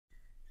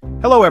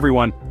Hello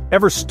everyone,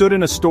 ever stood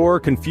in a store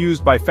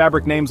confused by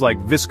fabric names like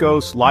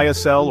Viscose,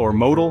 Lyocell, or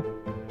Modal?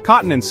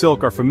 Cotton and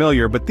silk are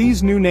familiar, but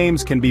these new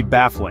names can be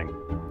baffling.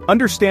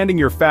 Understanding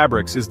your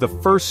fabrics is the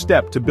first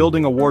step to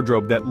building a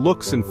wardrobe that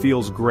looks and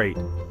feels great.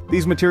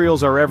 These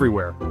materials are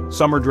everywhere: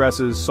 summer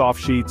dresses,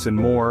 soft sheets, and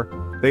more.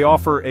 They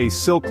offer a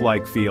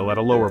silk-like feel at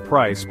a lower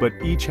price, but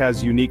each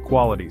has unique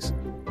qualities.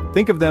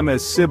 Think of them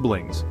as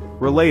siblings,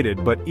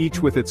 related but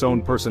each with its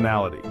own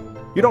personality.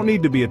 You don't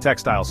need to be a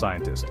textile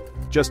scientist,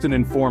 just an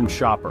informed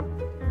shopper.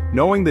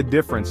 Knowing the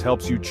difference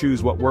helps you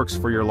choose what works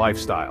for your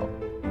lifestyle.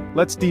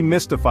 Let's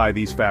demystify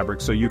these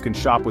fabrics so you can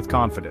shop with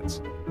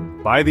confidence.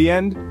 By the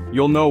end,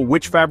 you'll know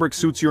which fabric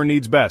suits your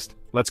needs best.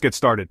 Let's get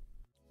started.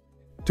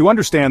 To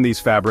understand these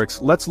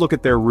fabrics, let's look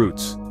at their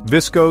roots.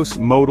 Viscose,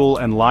 Modal,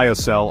 and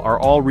Lyocell are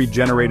all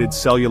regenerated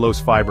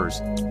cellulose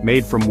fibers,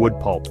 made from wood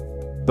pulp.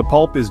 The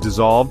pulp is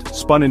dissolved,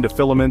 spun into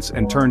filaments,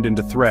 and turned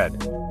into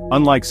thread.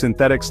 Unlike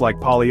synthetics like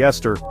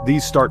polyester,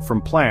 these start from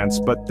plants,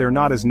 but they're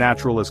not as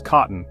natural as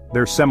cotton.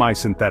 They're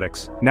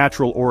semi-synthetics,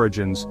 natural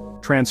origins,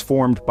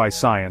 transformed by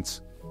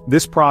science.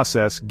 This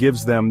process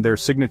gives them their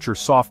signature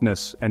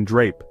softness and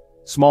drape.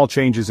 Small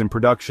changes in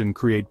production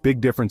create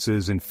big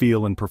differences in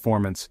feel and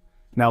performance.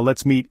 Now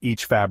let's meet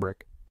each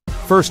fabric.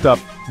 First up,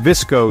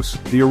 Viscose,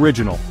 the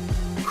original.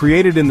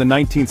 Created in the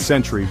 19th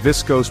century,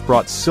 Viscose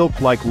brought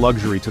silk-like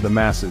luxury to the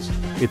masses.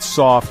 It's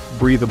soft,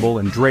 breathable,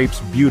 and drapes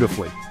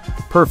beautifully.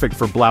 Perfect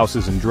for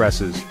blouses and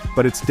dresses,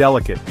 but it's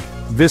delicate.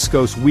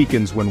 Viscose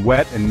weakens when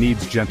wet and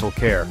needs gentle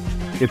care.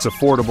 It's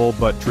affordable,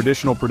 but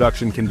traditional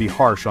production can be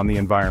harsh on the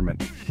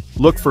environment.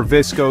 Look for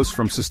Viscose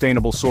from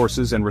sustainable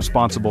sources and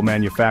responsible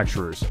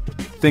manufacturers.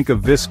 Think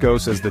of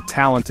Viscose as the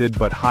talented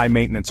but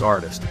high-maintenance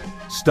artist.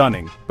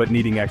 Stunning, but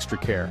needing extra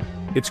care.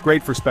 It's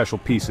great for special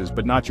pieces,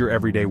 but not your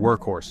everyday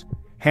workhorse.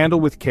 Handle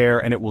with care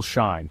and it will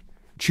shine.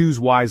 Choose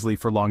wisely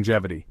for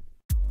longevity.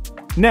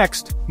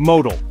 Next,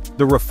 Modal,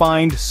 the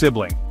refined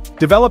sibling.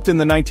 Developed in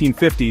the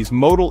 1950s,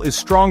 Modal is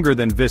stronger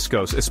than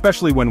Viscose,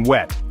 especially when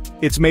wet.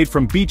 It's made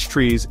from beech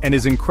trees and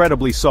is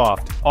incredibly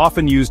soft,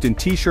 often used in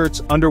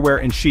t-shirts, underwear,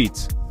 and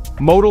sheets.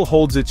 Modal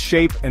holds its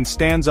shape and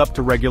stands up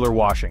to regular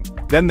washing.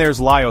 Then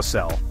there's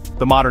Lyocell,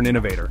 the modern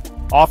innovator,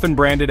 often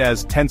branded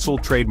as Tencel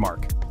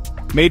trademark.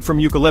 Made from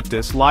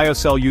eucalyptus,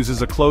 Lyocell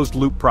uses a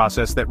closed-loop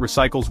process that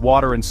recycles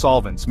water and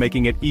solvents,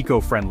 making it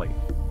eco-friendly.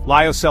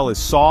 Lyocell is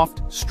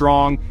soft,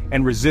 strong,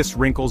 and resists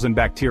wrinkles and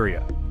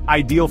bacteria.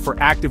 Ideal for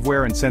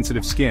activewear and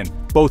sensitive skin.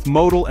 Both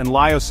Modal and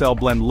Lyocell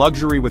blend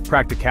luxury with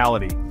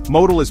practicality.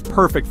 Modal is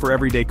perfect for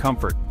everyday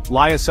comfort.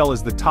 Lyocell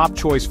is the top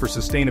choice for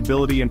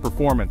sustainability and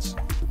performance.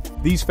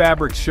 These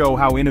fabrics show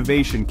how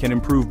innovation can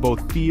improve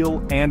both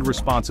feel and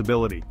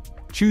responsibility.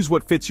 Choose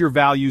what fits your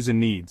values and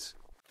needs.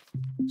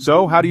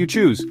 So, how do you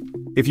choose?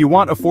 If you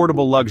want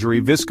affordable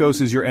luxury,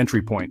 Viscose is your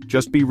entry point.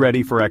 Just be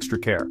ready for extra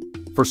care.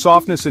 For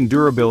softness and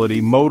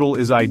durability, Modal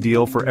is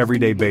ideal for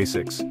everyday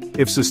basics.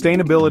 If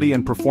sustainability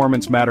and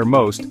performance matter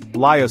most,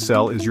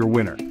 Lyocell is your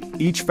winner.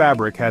 Each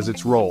fabric has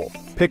its role.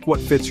 Pick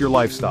what fits your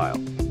lifestyle.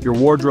 Your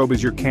wardrobe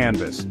is your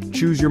canvas.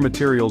 Choose your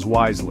materials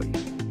wisely.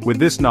 With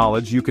this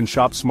knowledge, you can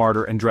shop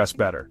smarter and dress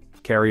better.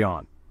 Carry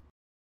on.